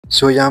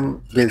So yeah,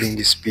 I'm building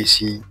this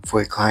PC for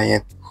a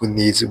client who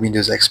needs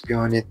Windows XP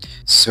on it.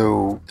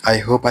 So I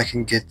hope I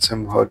can get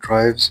some hard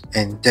drives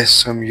and test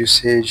some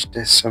usage,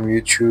 test some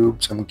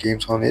YouTube, some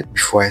games on it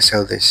before I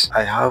sell this.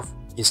 I have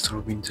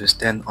installed Windows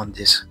 10 on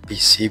this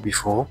PC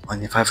before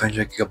on a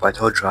 500 GB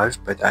hard drive,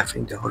 but I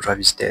think the hard drive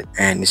is dead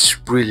and it's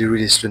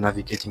really slow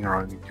navigating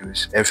around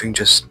Windows. Everything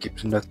just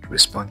keeps not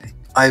responding.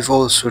 I've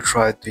also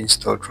tried to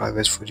install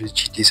drivers for the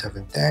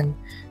GT710,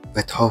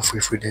 but halfway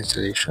through the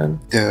installation,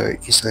 the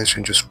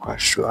installation just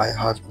crashed. So I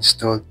have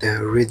installed the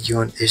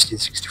Radeon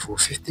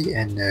HD6450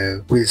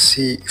 and we'll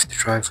see if the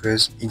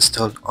drivers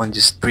installed on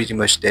this pretty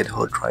much dead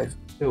hard drive.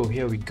 So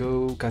here we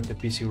go, got the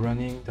PC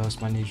running, the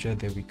host manager,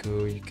 there we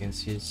go. You can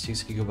see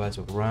 6 GB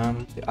of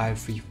RAM, the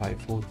i3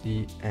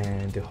 540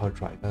 and the hard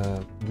drive.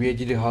 We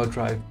did the hard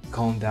drive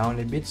calm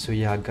down a bit, so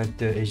yeah, I got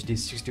the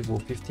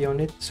HD6450 on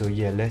it. So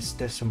yeah, let's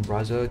test some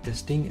browser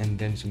testing and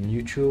then some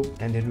YouTube,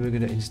 and then we're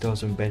gonna install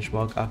some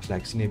benchmark apps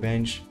like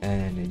Cinebench,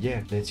 and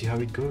yeah, let's see how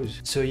it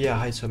goes. So yeah,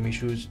 I had some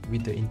issues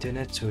with the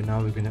internet, so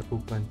now we're gonna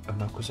open a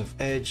Microsoft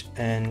Edge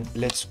and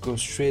let's go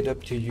straight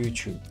up to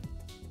YouTube.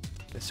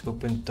 Let's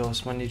open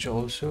Task Manager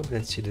also.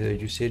 Let's see the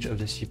usage of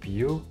the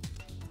CPU.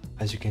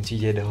 As you can see,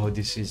 yeah, the hard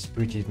disk is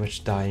pretty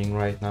much dying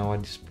right now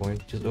at this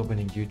point. Just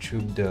opening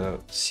YouTube, the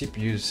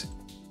CPU is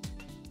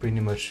pretty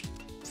much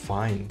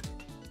fine.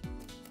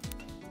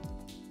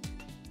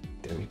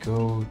 There we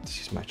go.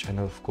 This is my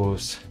channel, of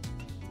course.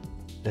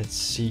 Let's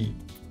see.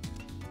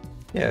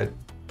 Yeah,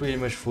 pretty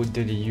much for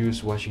daily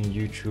use, watching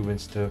YouTube and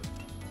stuff,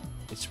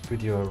 it's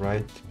pretty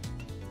alright.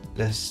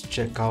 Let's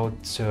check out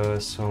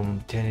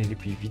some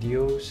 1080p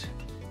videos.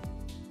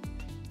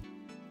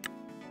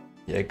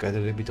 Yeah, I got a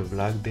little bit of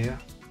lag there.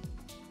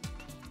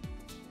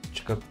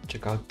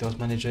 Check out Task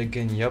Manager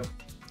again. Yep,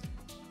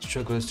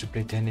 struggles to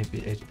play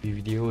 1080p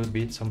video a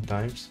bit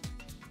sometimes.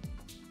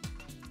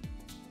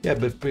 Yeah,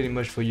 but pretty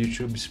much for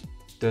YouTube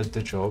does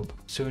the job.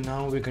 So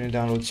now we're gonna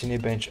download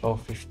Cinebench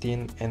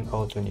R15 and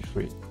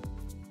R23.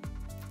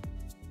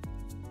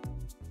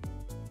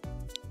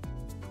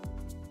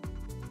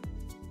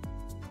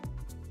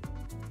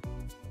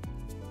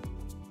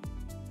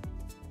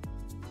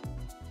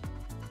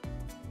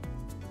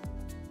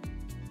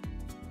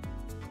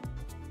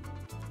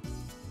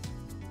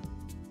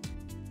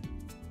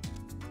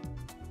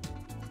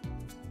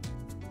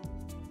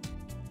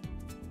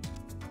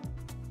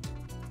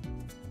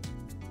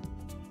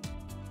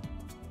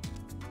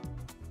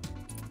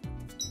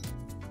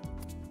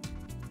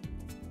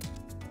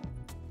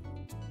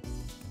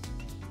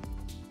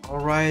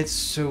 Alright,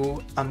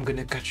 so I'm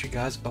gonna catch you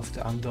guys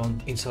after I'm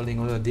done installing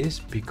all of this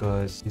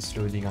because it's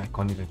loading. I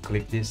can't even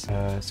click this.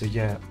 So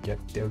yeah,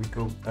 there we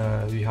go.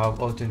 We have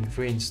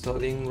R23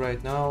 installing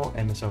right now,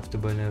 MS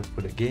Afterburner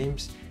for the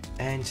games,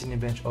 and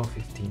Cinebench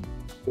R15.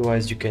 So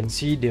as you can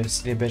see, the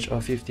Cinebench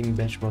R15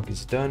 benchmark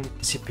is done.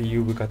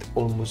 CPU, we got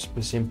almost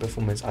the same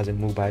performance as a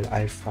mobile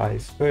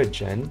i5 3rd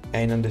gen,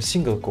 and on the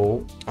single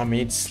core, I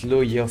mean, it's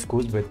slow, yeah, of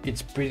course, but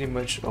it's pretty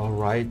much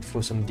alright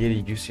for some daily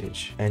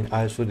usage. And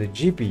as for the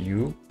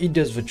GPU, it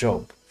does the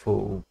job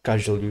for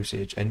casual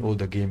usage and all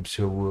the games.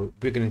 So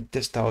we're gonna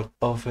test out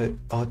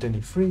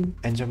R23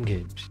 and some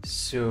games.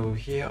 So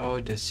here are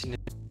the Cinebench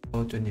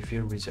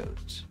R23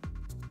 results.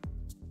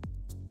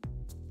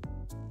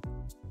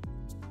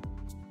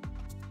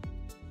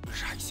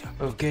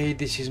 Okay,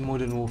 this is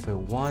Modern Warfare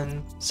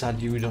 1.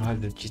 Sadly, we don't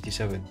have the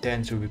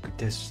GT710, so we could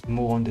test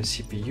more on the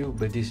CPU,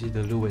 but this is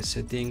the lowest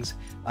settings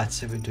at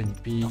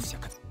 720p.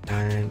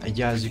 And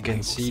yeah, as you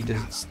can see, the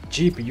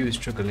GPU is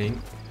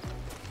struggling.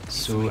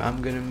 So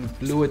I'm gonna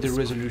lower the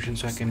resolution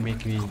so I can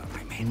make me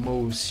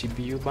more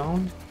CPU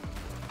bound.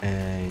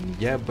 And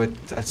yeah, but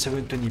at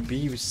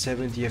 720p with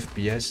 70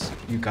 FPS,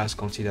 you guys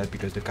can't see that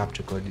because the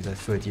capture card is at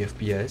 30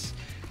 FPS.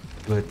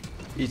 But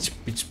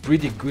it's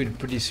pretty good,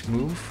 pretty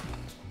smooth.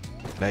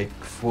 Like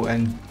for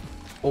an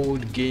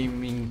old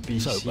gaming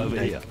PC,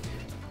 like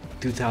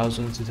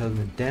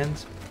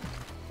 2010s,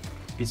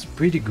 it's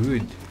pretty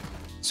good.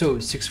 So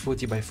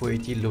 640 by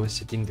 480, lowest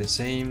setting the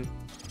same,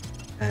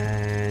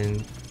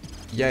 and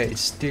yeah,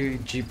 it's still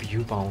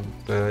GPU bound,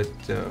 but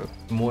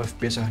more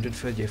FPS,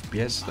 130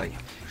 FPS. Like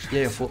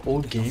yeah, for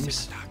old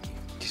games,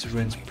 this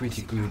runs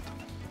pretty good.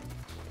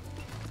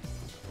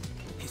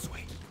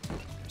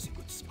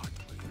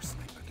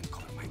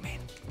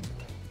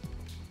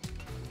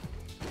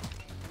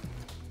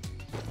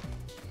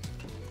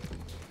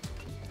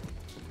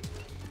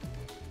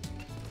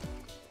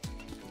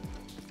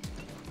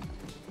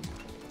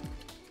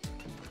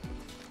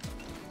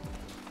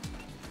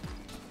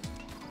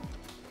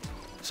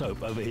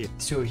 Over here.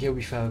 So here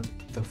we found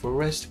the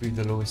forest with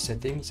the lowest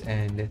settings,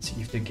 and let's see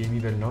if the game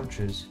even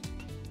launches.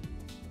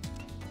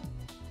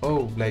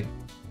 Oh, like,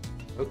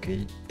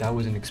 okay, that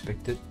wasn't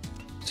expected.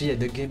 So yeah,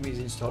 the game is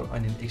installed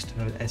on an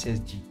external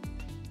SSD.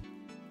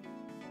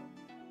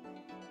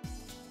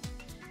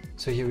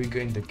 So here we go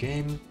in the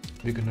game.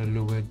 We're gonna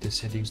lower the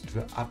settings to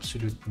the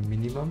absolute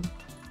minimum.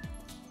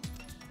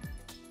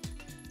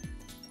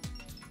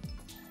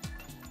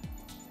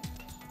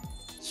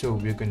 So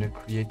we're gonna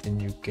create a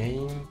new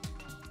game.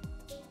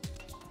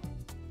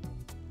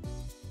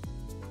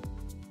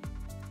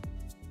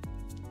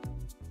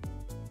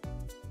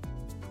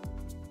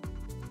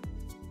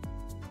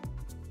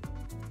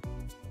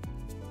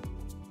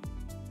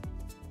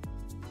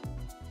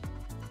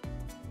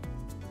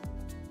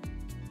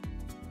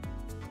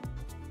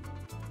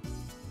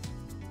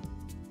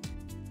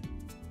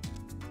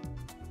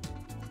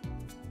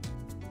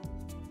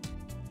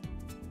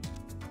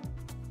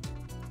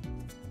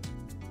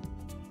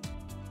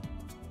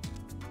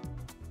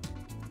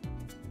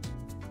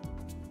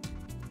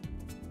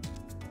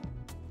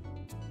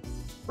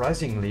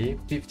 surprisingly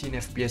 15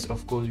 FPS.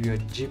 Of course we are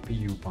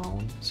GPU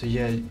bound, so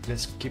yeah,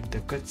 let's skip the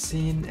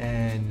cutscene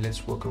and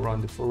let's walk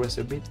around the forest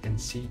a bit and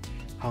see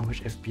how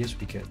much FPS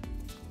we get.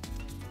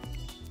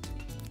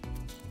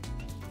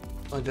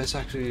 Oh, that's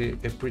actually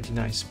a pretty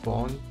nice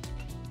spawn.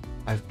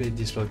 I've played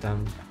this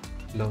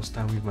last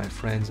time with my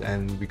friends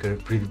and we got a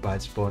pretty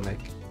bad spawn.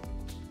 Like,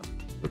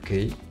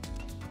 okay,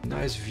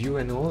 nice view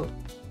and all.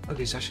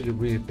 Okay, it's actually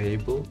really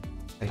playable,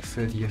 like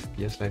 30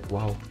 FPS. Like,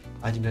 wow,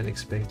 I did not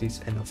expect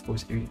this. And of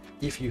course,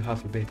 if you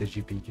have a better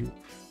GPU,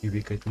 you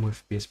will get more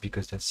FPS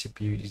because that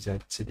CPU is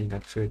sitting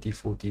at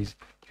 30-40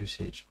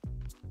 usage.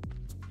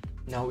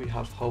 Now we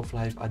have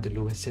Half-Life at the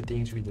lowest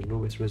settings with the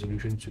lowest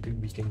resolution so that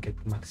we can get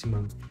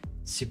maximum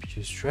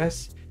CPU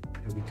stress.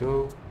 There we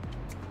go.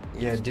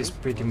 Yeah, this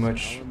pretty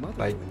much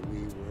like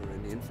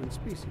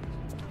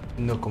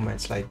no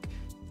comments. Like,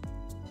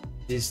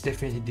 this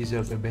definitely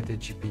deserves a better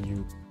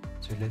GPU.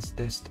 So let's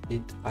test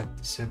it at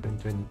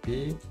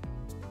 720p.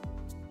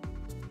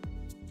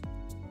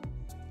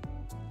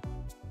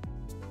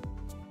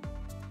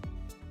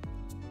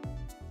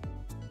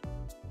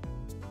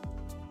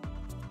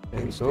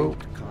 There we go.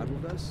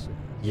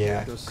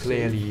 Yeah,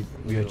 clearly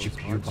we are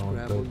GPU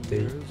bound, but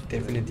they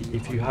definitely,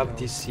 if you have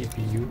this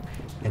CPU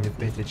and a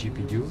better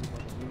GPU,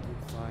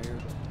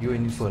 you're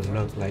in for a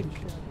lot. Like,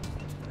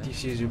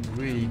 this is a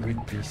really good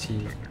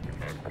PC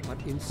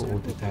for all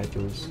the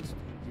titles.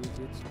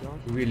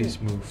 Really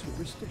smooth.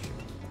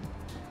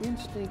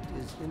 Instinct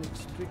is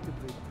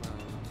inextricably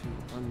bound to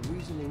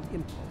unreasoning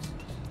impulses,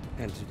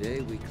 and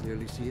today we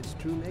clearly see its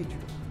true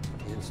nature.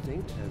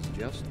 Instinct has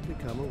just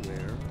become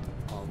aware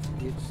of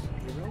its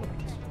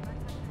irrelevance,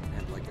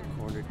 and like a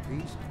cornered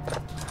beast,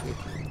 it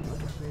will not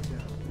go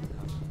down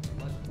without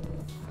blood.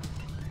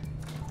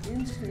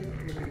 Instinct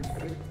will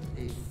inflict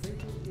a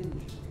fatal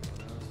injury on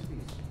our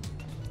species.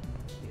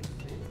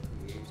 Instinct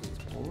creates its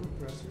own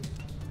oppressors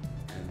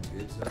and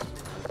bids us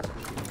rise to the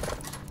occasion.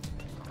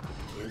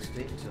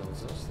 Instinct tells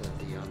us that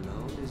the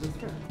unknown is a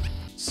threat.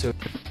 So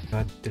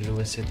got the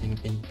lowest setting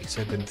in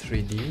Pixelgun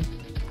 3D,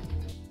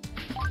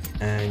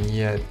 and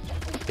yeah,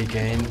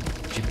 again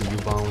GPU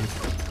bound.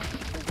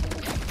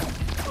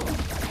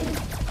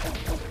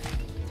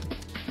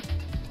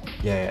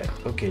 Yeah,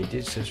 okay,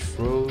 this just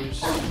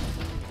froze.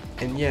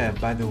 And yeah,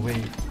 by the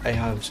way, I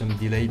have some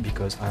delay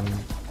because I'm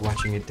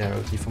watching it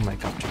directly from my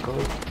capture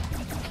card.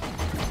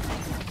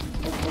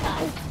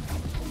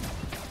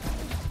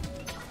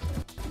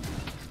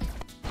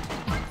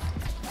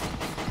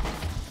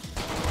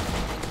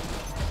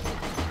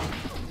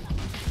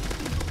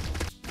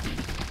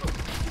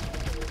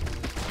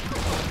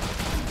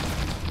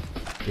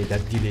 Okay,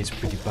 that delay is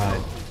pretty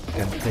bad.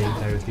 I'm playing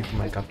directly from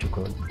my capture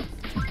card.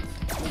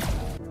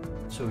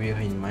 So we are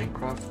in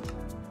Minecraft.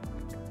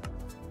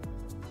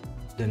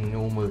 The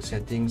normal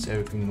settings,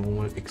 everything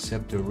normal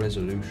except the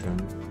resolution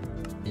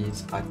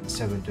is at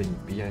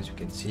 720p, as you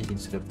can see,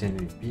 instead of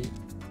 1080p.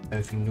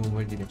 Everything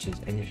normal, didn't change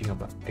anything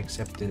about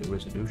except the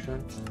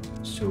resolution.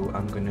 So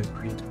I'm gonna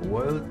create a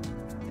world,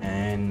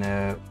 and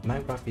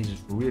Minecraft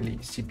is really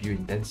CPU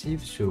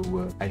intensive,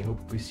 so I hope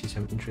we see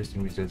some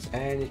interesting results.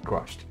 And it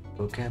crashed.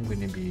 Okay, I'm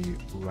gonna be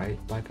right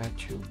back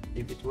at you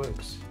if it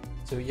works.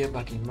 So yeah,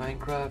 back in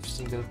Minecraft,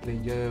 single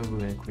player, we're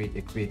gonna create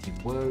a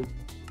creative world,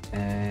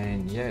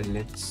 and yeah,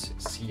 let's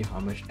see how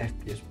much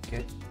FPS we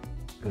get,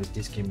 because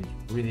this game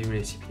is really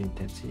CPU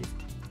intensive.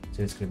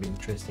 So it's gonna be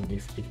interesting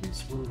if it will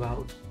smooth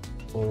out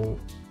or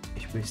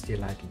if we're still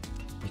lagging,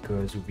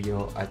 because we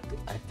are at,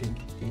 I think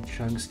 8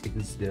 chunks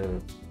is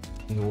the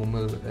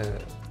normal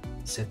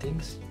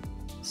settings.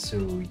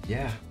 So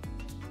yeah,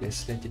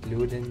 let's let it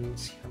load and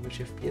see how much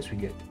FPS we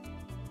get.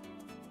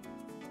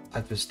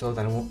 At the start,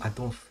 I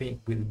don't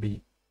think we'll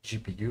be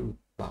GPU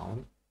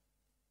bound,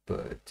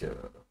 but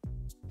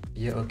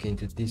yeah, okay,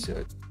 into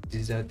desert.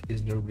 Desert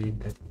is not really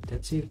that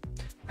intensive.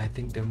 I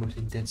think the most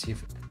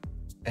intensive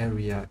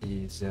area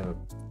is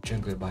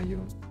jungle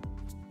biome.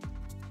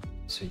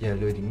 So yeah,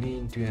 loading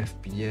in 2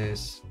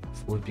 FPS,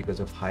 of course, because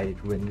of height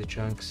when the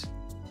chunks.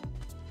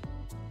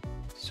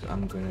 So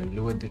I'm gonna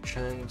lower the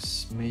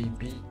chunks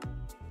maybe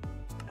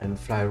and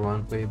fly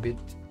around for a bit.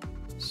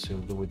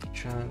 So lower the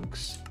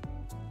chunks.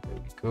 There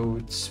we go.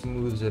 It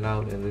smooths it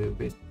out a little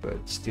bit,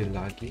 but still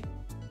laggy.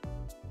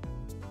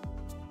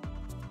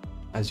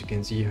 As you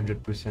can see,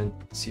 100%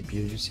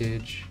 CPU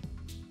usage,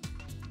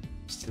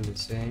 still the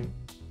same.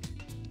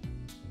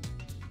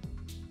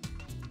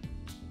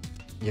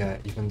 Yeah,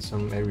 even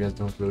some areas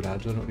don't load. I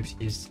don't know if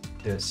it's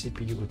the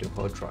CPU or the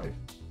hard drive.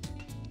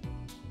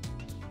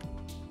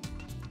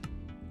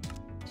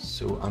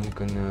 So I'm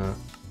gonna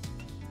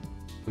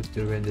put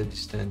the render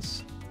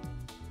distance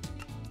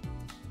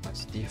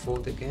as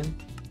default again.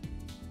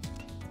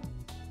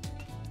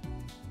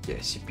 Yeah,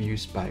 CPU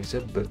spikes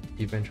up, but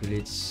eventually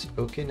it's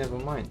okay, never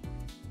mind.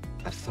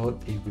 I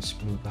thought it would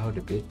smooth out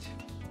a bit.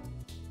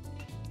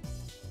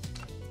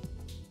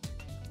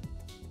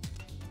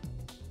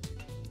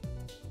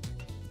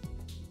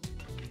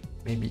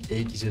 Maybe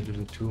 8 is a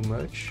little too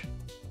much.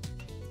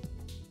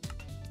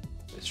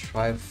 Let's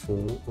try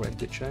 4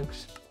 render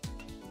chunks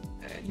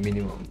and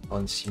minimum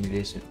on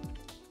simulation.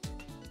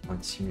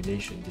 on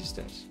simulation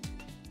distance.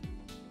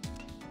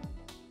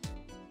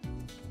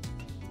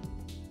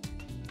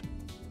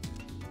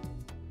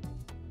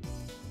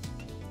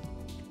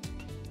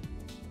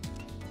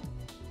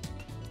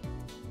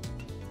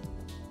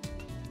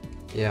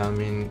 Yeah, I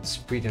mean, it's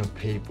pretty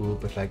unplayable,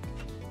 but like,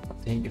 I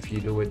think if you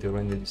lower the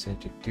render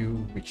distance to 2,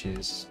 which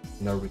is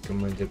not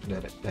recommended,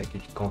 like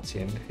you can't see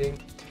anything,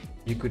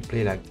 you could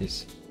play like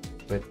this.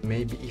 But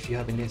maybe if you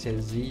have an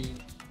SSD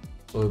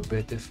or a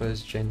better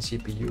first gen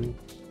CPU,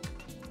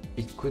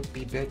 it could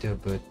be better,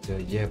 but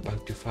yeah,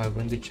 back to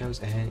 500 channels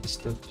and it's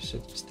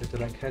still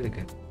like hell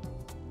again.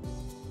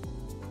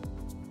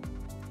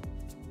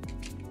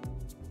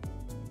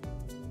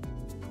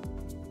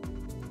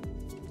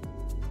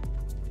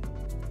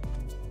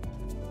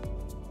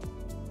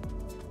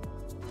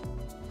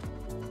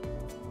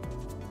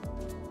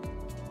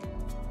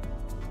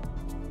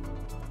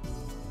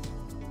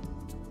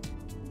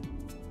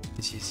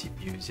 This is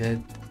CPU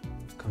Z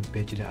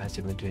compared to the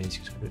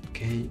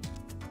i7-2600K,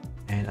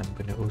 and I'm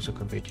gonna also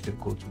compare to the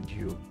Go to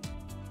Duo.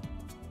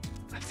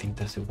 I think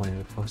that's the one of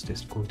the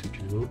fastest Go to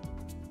Duo.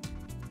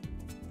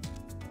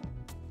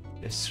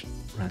 Let's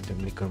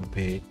randomly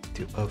compare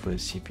to other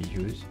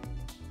CPUs.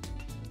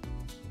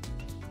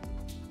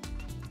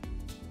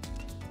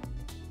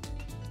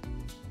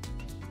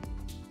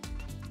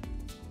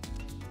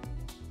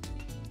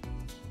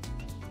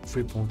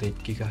 .8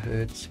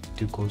 GHz,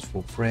 2 cores,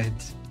 4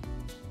 threads,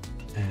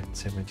 and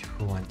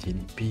 74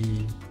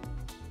 TDP.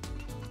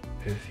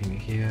 Everything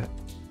here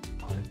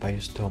on a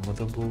Biostar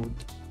motherboard.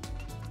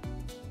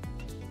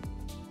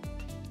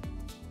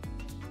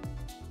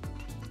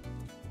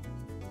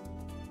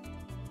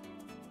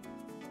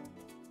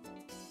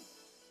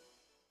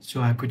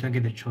 So I could not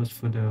get a choice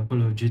for the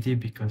Call of Duty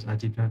because I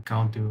did not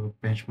count the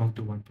benchmark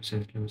to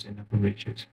 1% lows and upper ratios.